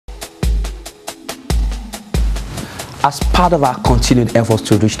as part of our continued efforts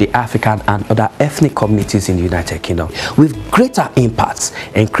to reach the African and other ethnic communities in the United Kingdom with greater impacts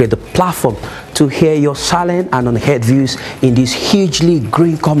and create the platform to hear your silent and unheard views in this hugely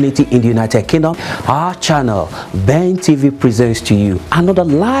growing community in the United Kingdom, our channel, Ben TV, presents to you another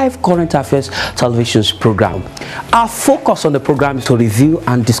live current affairs television program. Our focus on the program is to review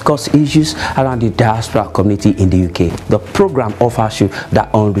and discuss issues around the diaspora community in the UK. The program offers you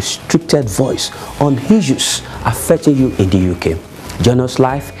that unrestricted voice on issues affecting you in the UK. Join us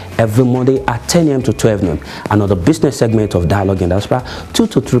live every Monday at 10 a.m. to 12 noon. Another business segment of Dialogue in Diaspora, 2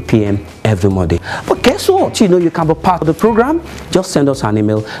 to 3 p.m. every Monday. But guess what? You know you can be part of the program. Just send us an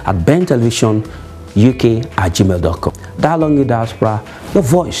email at bentelevisionuk@gmail.com. Dialogue in Diaspora, your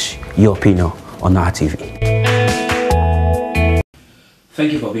voice, your opinion on our TV.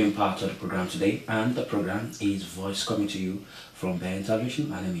 Thank you for being part of the program today, and the program is Voice, coming to you from Ben Television.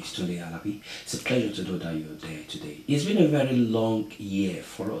 My name is Tunde Alabi. It's a pleasure to know that you're there today. It's been a very long year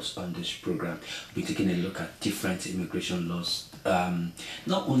for us on this program. We're taking a look at different immigration laws.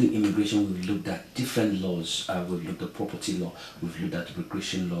 Not only immigration, we've looked at different laws. We've looked at property law, we've looked at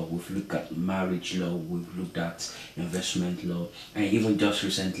immigration law, we've looked at marriage law, we've looked at investment law, and even just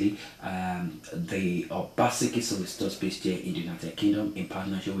recently, the Obaseki Solicitors based here in the United Kingdom, in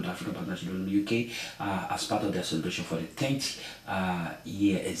partnership with African Partnership in the UK, as part of their celebration for the 10th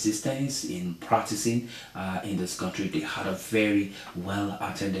year existence in practicing in this country. They had a very well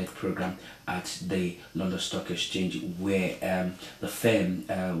attended program at the London Stock Exchange, where the firm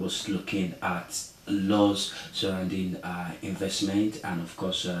was looking at laws surrounding investment and of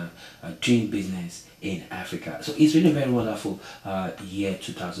course doing business in Africa. So it's been a very wonderful year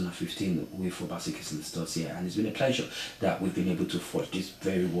 2015 with Obaseki Soliciors here, and it's been a pleasure that we've been able to forge this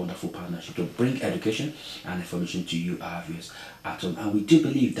very wonderful partnership to bring education and information to you, our viewers at home. And we do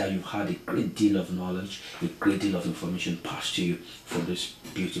believe that you've had a great deal of knowledge, a great deal of information passed to you from this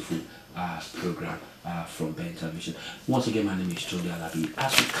beautiful program from Ben Television. Once again, my name is Tunde Alabi.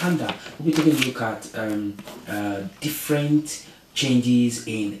 As we come down, we'll be taking a look at different changes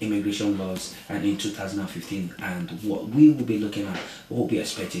in immigration laws and in 2015, and what we will be looking at, what we'll be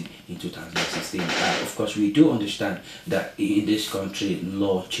expecting in 2016. Of course, we do understand that in this country,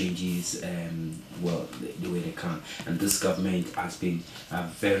 law changes well the way they can, and this government has been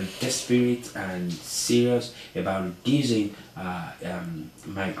very desperate and serious about reducing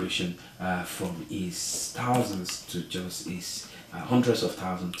migration from its thousands to just its hundreds of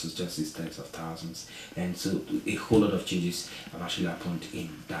thousands to just its tens of thousands. And so a whole lot of changes have actually happened in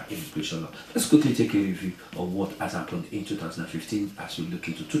that immigration law. Let's quickly take a review of what has happened in 2015 as we look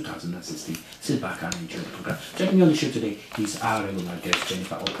into 2016. Sit back and enjoy the program. Joining me on the show today is our regular guest,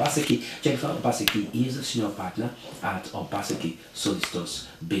 Jennifer Obaseki. Jennifer Obaseki is a senior partner at Obaseki Solicitors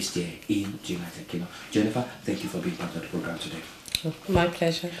based here in the United Kingdom. Jennifer, thank you for being part of the program today. My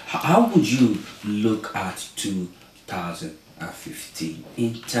pleasure. How would you look at 2015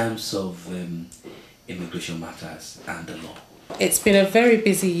 in terms of immigration matters and the law? It's been a very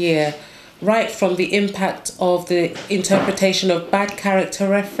busy year, right from the impact of the interpretation of bad character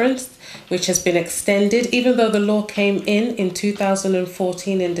reference, which has been extended. Even though the law came in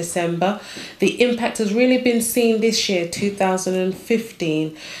 2014 in December, the impact has really been seen this year,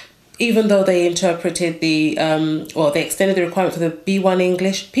 2015. Even though they interpreted the, they extended the requirement for the B1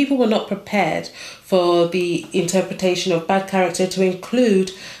 English, people were not prepared for the interpretation of bad character to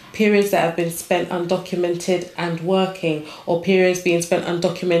include periods that have been spent undocumented and working, or periods being spent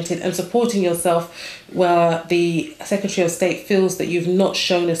undocumented and supporting yourself where the Secretary of State feels that you've not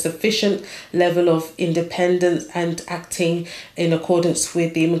shown a sufficient level of independence and acting in accordance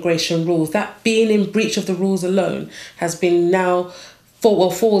with the immigration rules. That being in breach of the rules alone has been now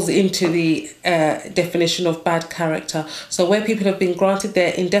falls into the definition of bad character. So where people have been granted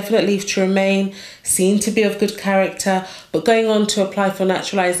their indefinite leave to remain, seen to be of good character, but going on to apply for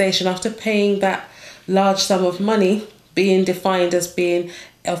naturalization after paying that large sum of money, being defined as being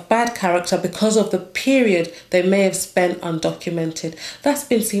of bad character because of the period they may have spent undocumented. That's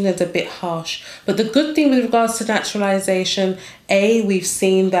been seen as a bit harsh. But the good thing with regards to naturalization, we've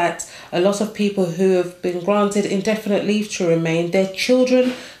seen that a lot of people who have been granted indefinite leave to remain, their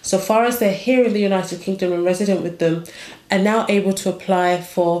children, so far as they're here in the United Kingdom and resident with them, are now able to apply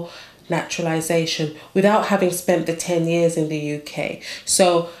for naturalization without having spent the 10 years in the UK.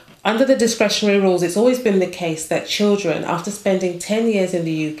 So under the discretionary rules, it's always been the case that children, after spending 10 years in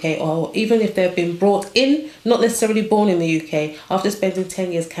the UK, or even if they've been brought in, not necessarily born in the UK, after spending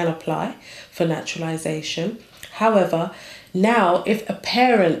 10 years can apply for naturalization. However, now if a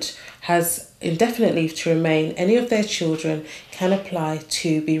parent has indefinite leave to remain, any of their children can apply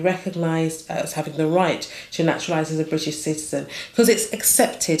to be recognised as having the right to naturalise as a British citizen, because it's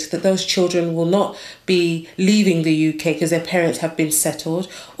accepted that those children will not be leaving the UK because their parents have been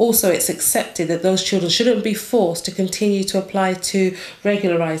settled. Also, it's accepted that those children shouldn't be forced to continue to apply to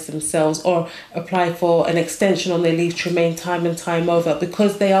regularise themselves or apply for an extension on their leave to remain time and time over,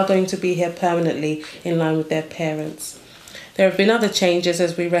 because they are going to be here permanently in line with their parents. There have been other changes,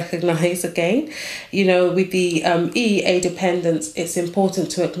 as we recognise again. With the EEA dependents, it's important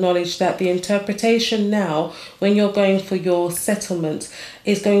to acknowledge that the interpretation now, when you're going for your settlement,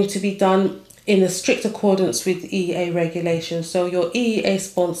 is going to be done in a strict accordance with EEA regulations. So your EEA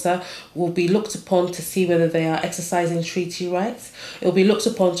sponsor will be looked upon to see whether they are exercising treaty rights. It will be looked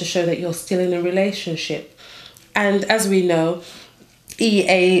upon to show that you're still in a relationship. And as we know,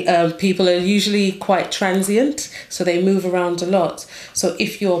 EEA people are usually quite transient, so they move around a lot. So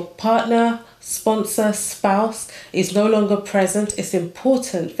if your partner, sponsor, spouse is no longer present, it's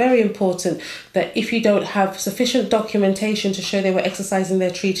important, very important, that if you don't have sufficient documentation to show they were exercising their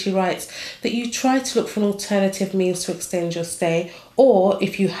treaty rights, that you try to look for an alternative means to extend your stay. Or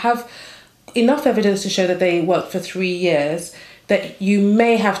if you have enough evidence to show that they worked for 3 years, that you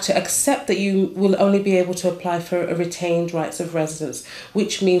may have to accept that you will only be able to apply for a retained rights of residence,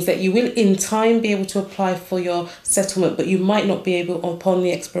 which means that you will in time be able to apply for your settlement, but you might not be able upon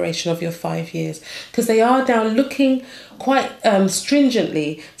the expiration of your 5 years, because they are now looking quite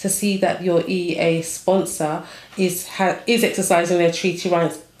stringently to see that your EEA sponsor is exercising their treaty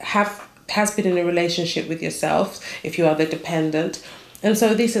rights, has been in a relationship with yourself if you are the dependent. And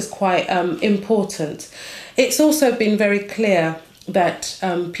so this is quite important. It's also been very clear that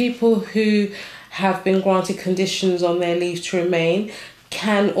people who have been granted conditions on their leave to remain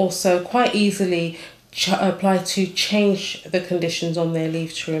can also quite easily apply to change the conditions on their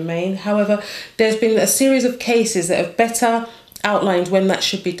leave to remain. However, there's been a series of cases that have better outlined when that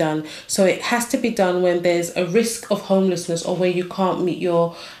should be done. So it has to be done when there's a risk of homelessness, or where you can't meet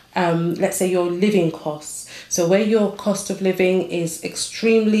your let's say your living costs. So where your cost of living is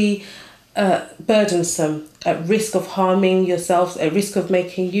extremely burdensome, at risk of harming yourselves, at risk of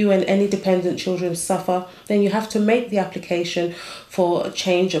making you and any dependent children suffer, then you have to make the application for a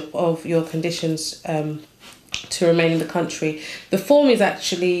change of your conditions to remain in the country. The form is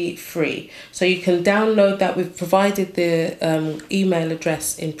actually free, so you can download that. We've provided the email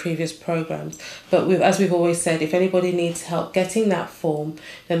address in previous programs, but as we've always said, if anybody needs help getting that form,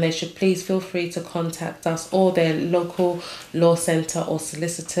 then they should please feel free to contact us or their local law centre or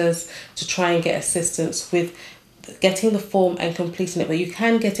solicitors to try and get assistance with getting the form and completing it. But you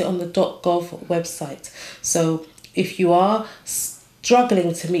can get it on the .gov website. So if you are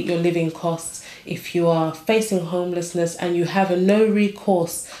struggling to meet your living costs, if you are facing homelessness and you have a no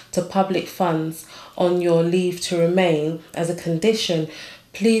recourse to public funds on your leave to remain as a condition,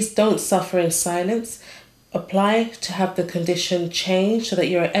 please don't suffer in silence. Apply to have the condition changed so that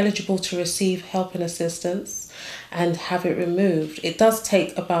you're eligible to receive help and assistance, and have it removed. It does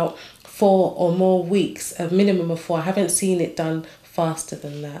take about 4 or more weeks, a minimum of 4. I haven't seen it done faster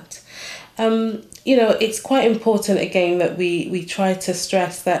than that. It's quite important again that we try to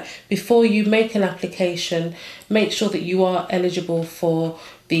stress that before you make an application, make sure that you are eligible for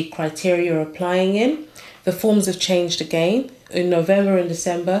the criteria you're applying in. The forms have changed again. In November and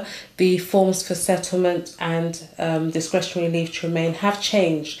December, the forms for settlement and discretionary leave to remain have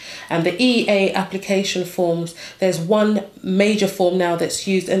changed. And the EEA application forms, there's one major form now that's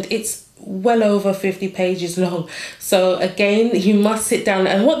used, and it's well over 50 pages long. So again, you must sit down.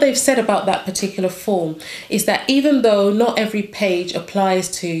 And what they've said about that particular form is that even though not every page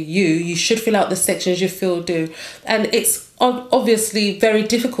applies to you, you should fill out the sections you feel do. And it's obviously very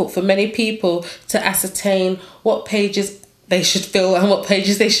difficult for many people to ascertain what pages they should fill and what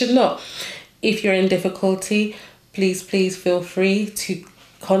pages they should not. If you're in difficulty, please feel free to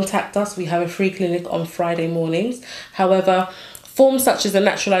contact us. We have a free clinic on Friday mornings. However, forms such as the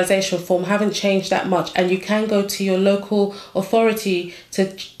naturalisation form haven't changed that much, and you can go to your local authority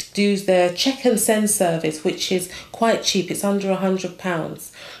to do their check and send service, which is quite cheap. It's under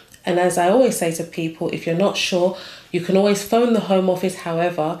 £100. And as I always say to people, if you're not sure, you can always phone the Home Office.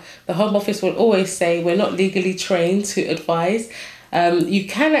 However, the Home Office will always say we're not legally trained to advise. You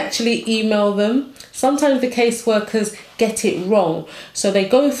can actually email them. Sometimes the caseworkers get it wrong, so they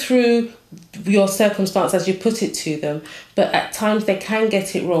go through your circumstance as you put it to them, but at times they can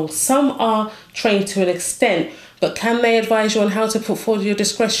get it wrong. Some are trained to an extent, but can they advise you on how to put forward your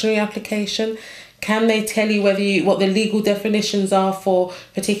discretionary application? Can they tell you what the legal definitions are for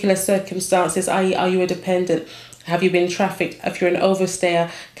particular circumstances, i.e. are you a dependent? Have you been trafficked? If you're an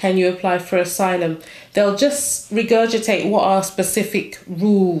overstayer, can you apply for asylum? They'll just regurgitate what are specific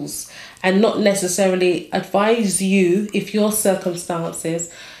rules and not necessarily advise you if your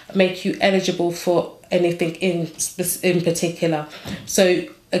circumstances make you eligible for anything in particular. So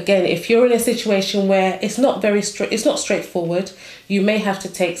again, if you're in a situation where it's not it's not straightforward, you may have to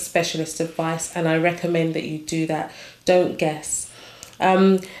take specialist advice, and I recommend that you do that. Don't guess.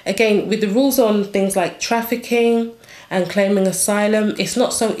 Again, with the rules on things like trafficking and claiming asylum, it's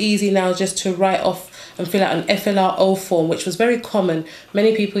not so easy now just to write off and fill out an FLRO form, which was very common.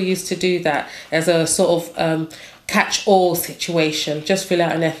 Many people used to do that as a sort of catch-all situation. Just fill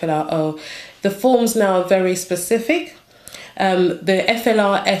out an FLRO. The forms now are very specific. The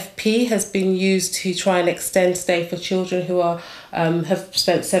FLRFP has been used to try and extend stay for children who are have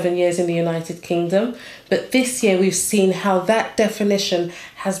spent 7 years in the United Kingdom. But this year we've seen how that definition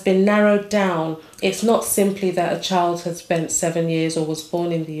has been narrowed down. It's not simply that a child has spent 7 years or was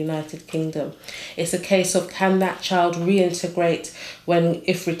born in the United Kingdom. It's a case of, can that child reintegrate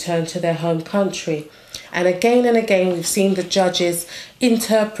if returned to their home country? And again, we've seen the judges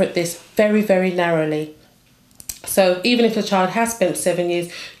interpret this very, very narrowly. So even if a child has spent 7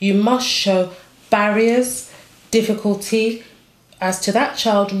 years, you must show barriers, difficulty as to that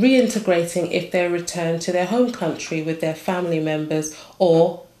child reintegrating if they're returned to their home country with their family members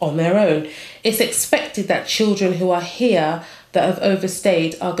or on their own. It's expected that children who are here that have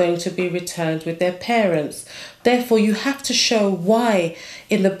overstayed are going to be returned with their parents. Therefore, you have to show why,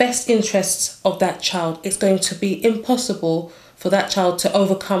 in the best interests of that child, it's going to be impossible for that child to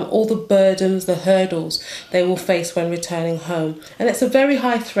overcome all the burdens, the hurdles they will face when returning home. And it's a very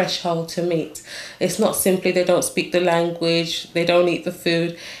high threshold to meet. It's not simply they don't speak the language, they don't eat the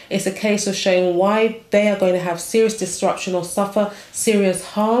food. It's a case of showing why they are going to have serious disruption or suffer serious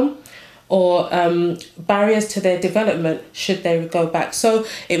harm or barriers to their development should they go back. So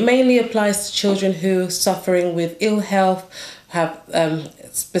it mainly applies to children who are suffering with ill health, have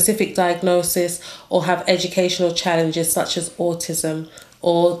specific diagnosis, or have educational challenges such as autism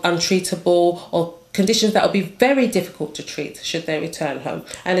or untreatable or conditions that will be very difficult to treat should they return home.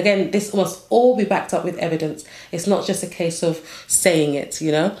 And again, this must all be backed up with evidence. It's not just a case of saying it,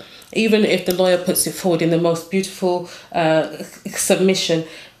 you know. Even if the lawyer puts it forward in the most beautiful submission,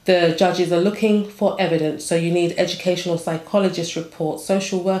 the judges are looking for evidence. So you need educational psychologist reports,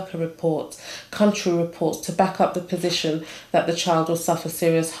 social worker reports, country reports to back up the position that the child will suffer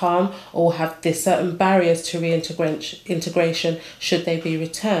serious harm or have certain barriers to reintegration should they be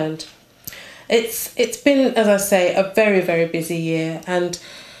returned. It's been, as I say, a very, very busy year, and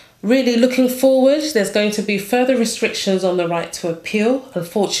really looking forward, there's going to be further restrictions on the right to appeal.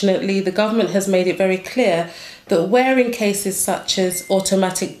 Unfortunately, the government has made it very clear that where in cases such as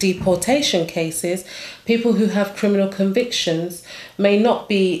automatic deportation cases, people who have criminal convictions may not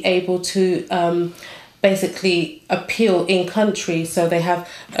be able to basically appeal in country. So they have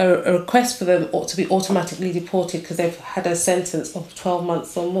a request for them to be automatically deported because they've had a sentence of 12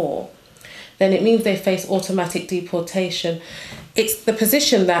 months or more. Then it means they face automatic deportation. It's the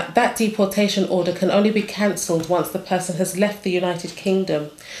position that that deportation order can only be cancelled once the person has left the United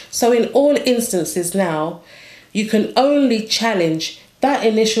Kingdom. So in all instances now, you can only challenge that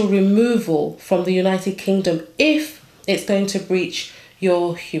initial removal from the United Kingdom if it's going to breach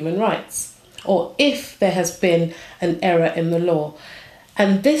your human rights or if there has been an error in the law.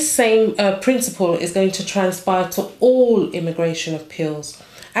 And this same principle is going to transpire to all immigration appeals.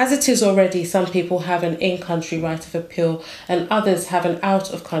 As it is already, some people have an in-country right of appeal and others have an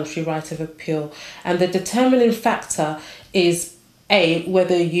out-of-country right of appeal. And the determining factor is A,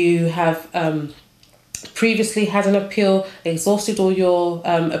 whether you have previously had an appeal, exhausted all your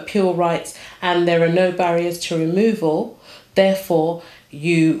appeal rights, and there are no barriers to removal. Therefore,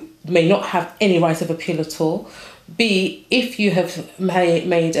 you may not have any right of appeal at all. B, if you have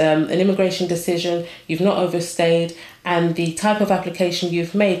made an immigration decision, you've not overstayed, and the type of application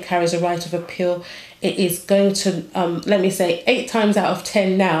you've made carries a right of appeal, it is going to, let me say, 8 times out of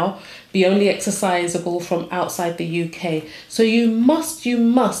 10 now, be only exercisable from outside the UK. So you must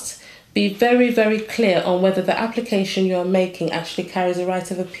be very, very clear on whether the application you are making actually carries a right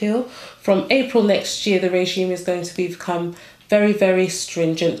of appeal. From April next year, the regime is going to become very, very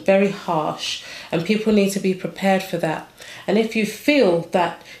stringent, very harsh, and people need to be prepared for that. And if you feel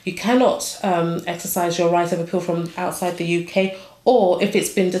that you cannot exercise your right of appeal from outside the UK, or if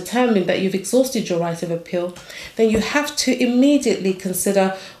it's been determined that you've exhausted your right of appeal, then you have to immediately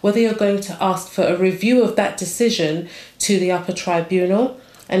consider whether you're going to ask for a review of that decision to the upper tribunal.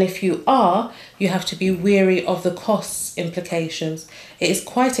 And if you are, you have to be wary of the costs implications. It is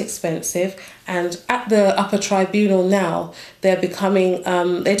quite expensive, and at the upper tribunal now, they're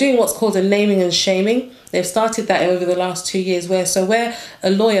doing what's called a naming and shaming. They've started that over the last 2 years, where a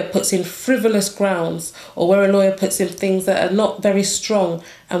lawyer puts in frivolous grounds, or where a lawyer puts in things that are not very strong,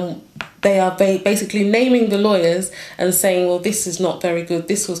 and they are basically naming the lawyers and saying, well, this is not very good,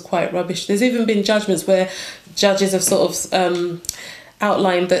 this was quite rubbish. There's even been judgments where judges have sort of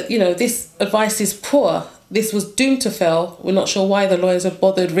outlined that, this advice is poor, this was doomed to fail. We're not sure why the lawyers have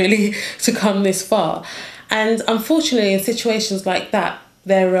bothered really to come this far. And unfortunately, in situations like that,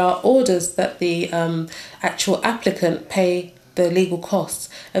 there are orders that the actual applicant pay the legal costs,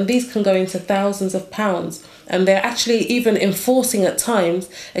 and these can go into thousands of pounds, and they're actually even enforcing at times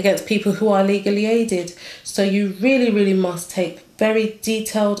against people who are legally aided. So you really must take very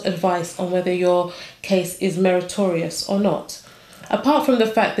detailed advice on whether your case is meritorious or not. Apart from the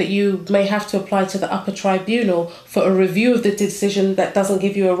fact that you may have to apply to the upper tribunal for a review of the decision that doesn't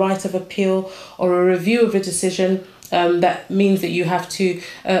give you a right of appeal, or a review of a decision that means that you have to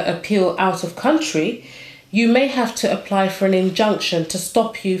appeal out of country, you may have to apply for an injunction to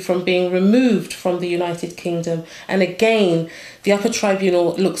stop you from being removed from the United Kingdom. And again, the upper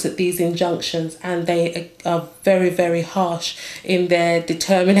tribunal looks at these injunctions, and they are very harsh in their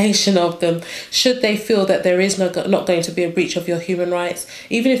determination of them. Should they feel that there is not going to be a breach of your human rights,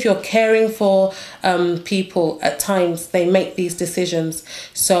 even if you're caring for people, at times they make these decisions.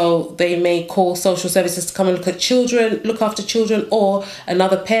 So they may call social services to come and look after children, or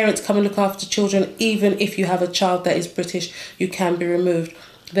another parent to come and look after children. Even if you have a child that is British, you can be removed.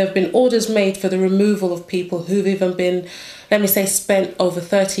 There have been orders made for the removal of people who've even been, spent over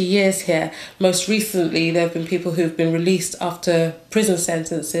 30 years here. Most recently, there have been people who've been released after prison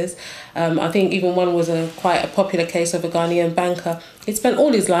sentences. I think even one was quite a popular case of a Ghanaian banker. He'd spent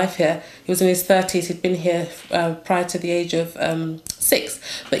all his life here. He was in his 30s. He'd been here prior to the age of 6,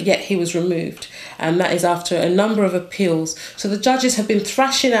 but yet he was removed. And that is after a number of appeals. So the judges have been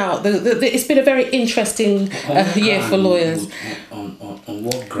thrashing out. It's been a very interesting year for lawyers. On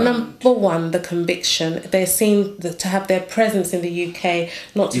what ground? Number one, the conviction. They're seen to have their presence in the UK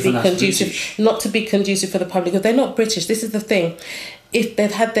not to be conducive for the public. Because they're not British. This is the thing. If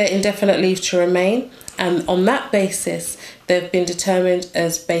they've had their indefinite leave to remain, and on that basis they've been determined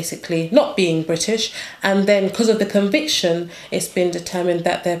as basically not being British, and then because of the conviction it's been determined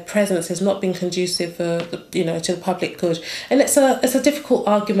that their presence has not been conducive to the public good. And it's a difficult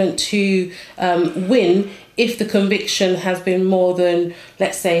argument to win if the conviction has been more than,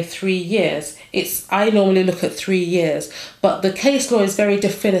 let's say, 3 years. I normally look at 3 years, but the case law is very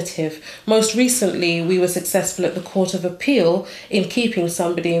definitive. Most recently, we were successful at the Court of Appeal in keeping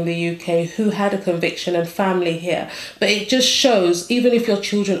somebody in the UK who had a conviction and family here. But it just shows, even if your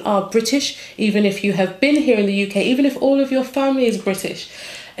children are British, even if you have been here in the UK, even if all of your family is British,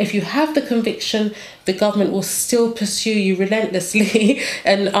 if you have the conviction, the government will still pursue you relentlessly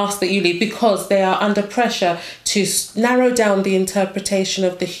and ask that you leave, because they are under pressure to narrow down the interpretation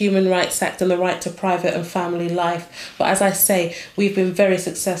of the Human Rights Act and the right to private and family life. But as I say, we've been very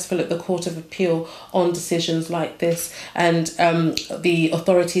successful at the Court of Appeal on decisions like this, and the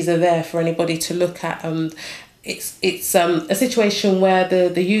authorities are there for anybody to look at. It's a situation where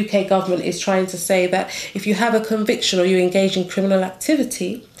the UK government is trying to say that if you have a conviction or you engage in criminal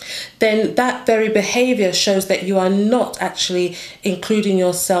activity, then that very behaviour shows that you are not actually including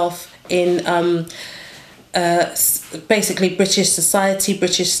yourself in basically British society,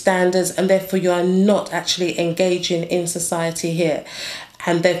 British standards, and therefore you are not actually engaging in society here.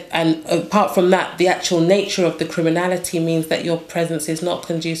 And apart from that, the actual nature of the criminality means that your presence is not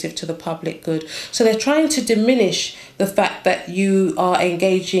conducive to the public good. So they're trying to diminish the fact that you are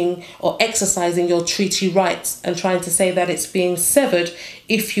engaging or exercising your treaty rights, and trying to say that it's being severed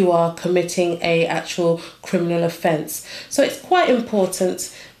if you are committing a actual criminal offence. So it's quite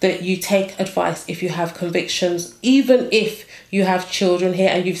important that you take advice if you have convictions, even if you have children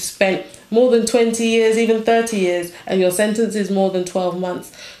here and you've spent more than 20 years, even 30 years, and your sentence is more than 12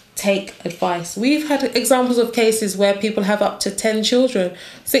 months. Take advice. We've had examples of cases where people have up to 10 children,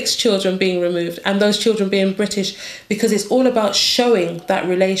 6 children being removed, and those children being British, because it's all about showing that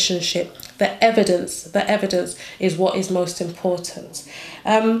relationship. The evidence is what is most important.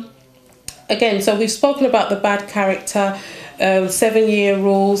 Again, so we've spoken about the bad character, 7-year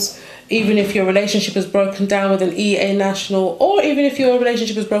rules. Even if your relationship is broken down with an EA national, or even if your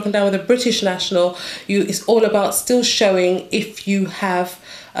relationship is broken down with a British national, it's all about still showing if you have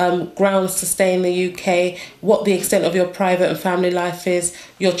grounds to stay in the UK, what the extent of your private and family life is,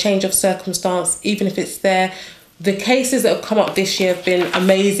 your change of circumstance, even if it's there, The cases that have come up this year have been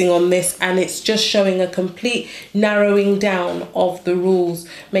amazing on this, and it's just showing a complete narrowing down of the rules,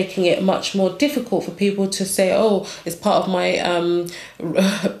 making it much more difficult for people to say, oh, it's part of my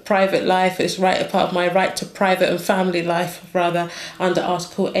private life, it's part of my right to private and family life, rather, under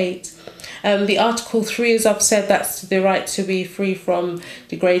Article 8. The Article 3, as I've said, that's the right to be free from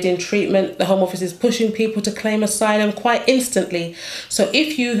degrading treatment. The Home Office is pushing people to claim asylum quite instantly. So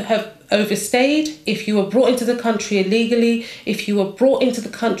if you have overstayed, if you were brought into the country illegally, if you were brought into the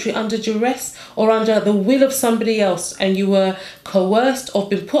country under duress or under the will of somebody else, and you were coerced or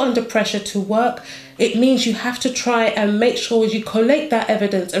been put under pressure to work, it means you have to try and make sure you collate that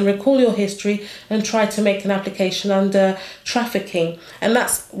evidence and recall your history and try to make an application under trafficking. And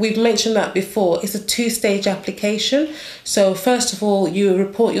we've mentioned that before, it's a 2-stage application. So first of all, you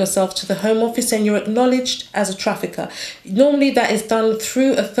report yourself to the Home Office and you're acknowledged as a trafficker. Normally that is done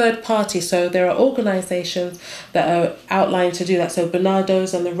through a third party. So there are organisations that are outlined to do that. So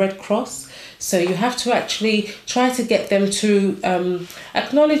Barnardo's and the Red Cross. So you have to actually try to get them to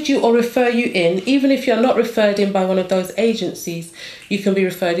acknowledge you or refer you in. Even if you're not referred in by one of those agencies, you can be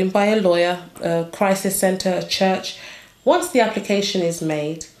referred in by a lawyer, a crisis centre, a church. Once the application is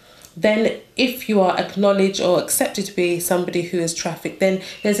made, then if you are acknowledged or accepted to be somebody who is trafficked, then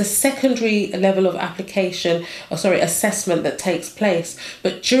there's a secondary level of assessment that takes place.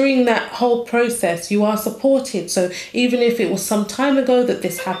 But during that whole process, you are supported. So even if it was some time ago that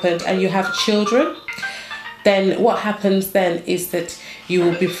this happened and you have children, then what happens then is that you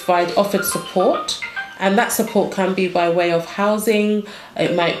will be offered support. And that support can be by way of housing,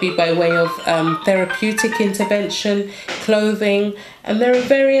 it might be by way of therapeutic intervention, clothing, and there are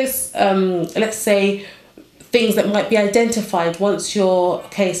various, let's say, things that might be identified once your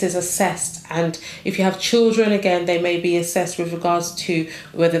case is assessed. And if you have children, again, they may be assessed with regards to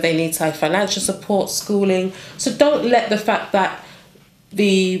whether they need financial support, schooling. So don't let the fact that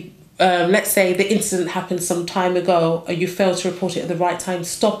let's say the incident happened some time ago or you failed to report it at the right time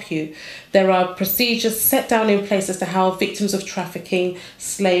stop you. There are procedures set down in place as to how victims of trafficking,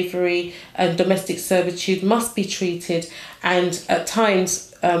 slavery and domestic servitude must be treated, and at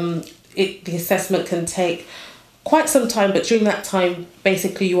times the assessment can take quite some time, but during that time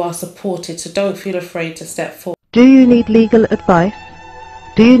basically you are supported, so don't feel afraid to step forward. Do you need legal advice?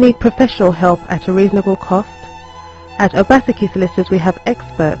 Do you need professional help at a reasonable cost? At Obaseki Solicitors we have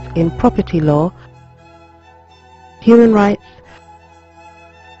experts in property law, human rights,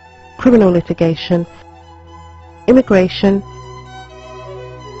 criminal litigation, immigration,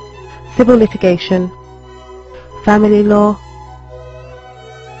 civil litigation, family law,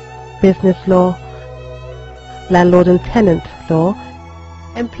 business law, landlord and tenant law,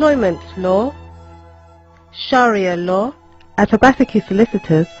 employment law, Sharia law. At Obaseki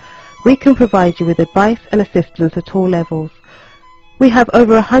Solicitors we can provide you with advice and assistance at all levels. We have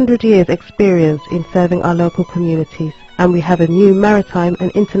over 100 years experience in serving our local communities, and we have a new maritime and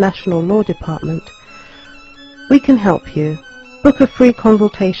international law department. We can help you. Book a free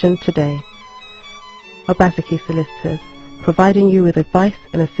consultation today. Obaseki Solicitors, providing you with advice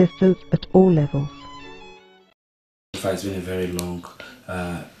and assistance at all levels. It's been a very long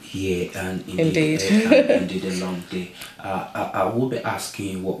year and Indeed a long day. I will be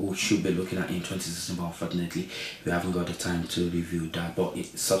asking what we should be looking at in 2016, but unfortunately we haven't got the time to review that. But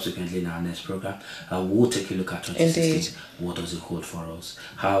subsequently in our next program, we'll take a look at 2016. Indeed. What does it hold for us?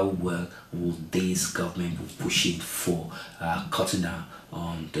 How well will this government be pushing for cutting down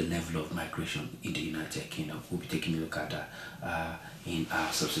on the level of migration in the United Kingdom? We'll be taking a look at that in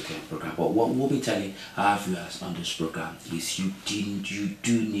our subsequent program. But what we'll be telling our viewers on this program is you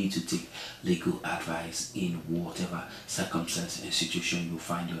do need to take legal advice in whatever circumstance and situation you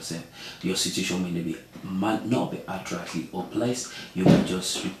find yourself. Your situation might not be accurately or placed. You will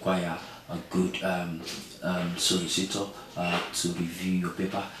just require a good solicitor to review your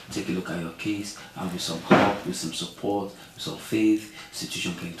paper, take a look at your case, and with some help, with some support, with some faith,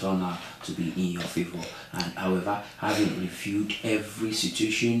 situation can turn out to be in your favor. And however, having reviewed every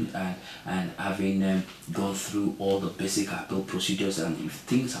situation and having gone through all the basic appeal procedures, and if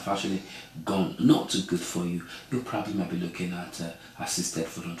things have actually gone not too good for you, you probably might be looking at assisted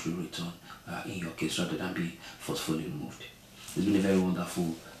voluntary return in your case rather than being forcefully removed. It's been a very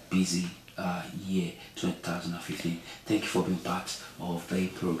wonderful, busy year 2015. Thank you for being part of the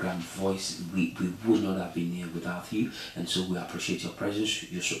program Voice. We would not have been here without you, and so we appreciate your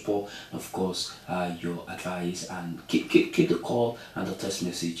presence, your support, and of course your advice, and keep the call and the text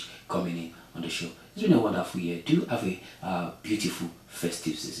message coming in on the show. It's been a wonderful year. Do have a beautiful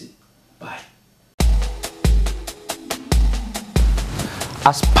festive season. Bye.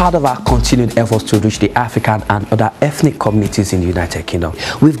 as part of our continued efforts to reach the African and other ethnic communities in the United Kingdom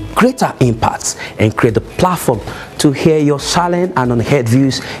with greater impacts and create the platform to hear your silent and unheard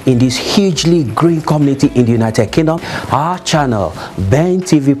views in this hugely growing community in the United Kingdom, our channel, Ben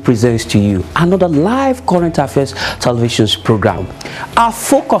TV, presents to you another live current affairs television program. Our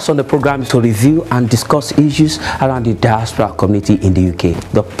focus on the program is to review and discuss issues around the diaspora community in the UK.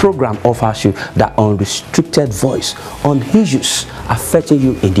 The program offers you that unrestricted voice on issues affecting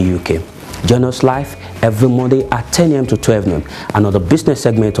you in the UK. Join us live every Monday at 10 a.m. to 12 noon. Another business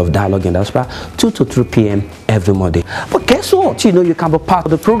segment of Dialogue in Diaspora, 2 to 3 p.m. every Monday. But guess what? You know you can be part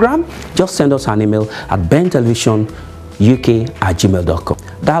of the program. Just send us an email at bentelevisionuk@gmail.com.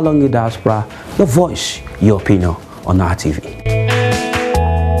 Dialogue in Diaspora, your voice, your opinion on our TV.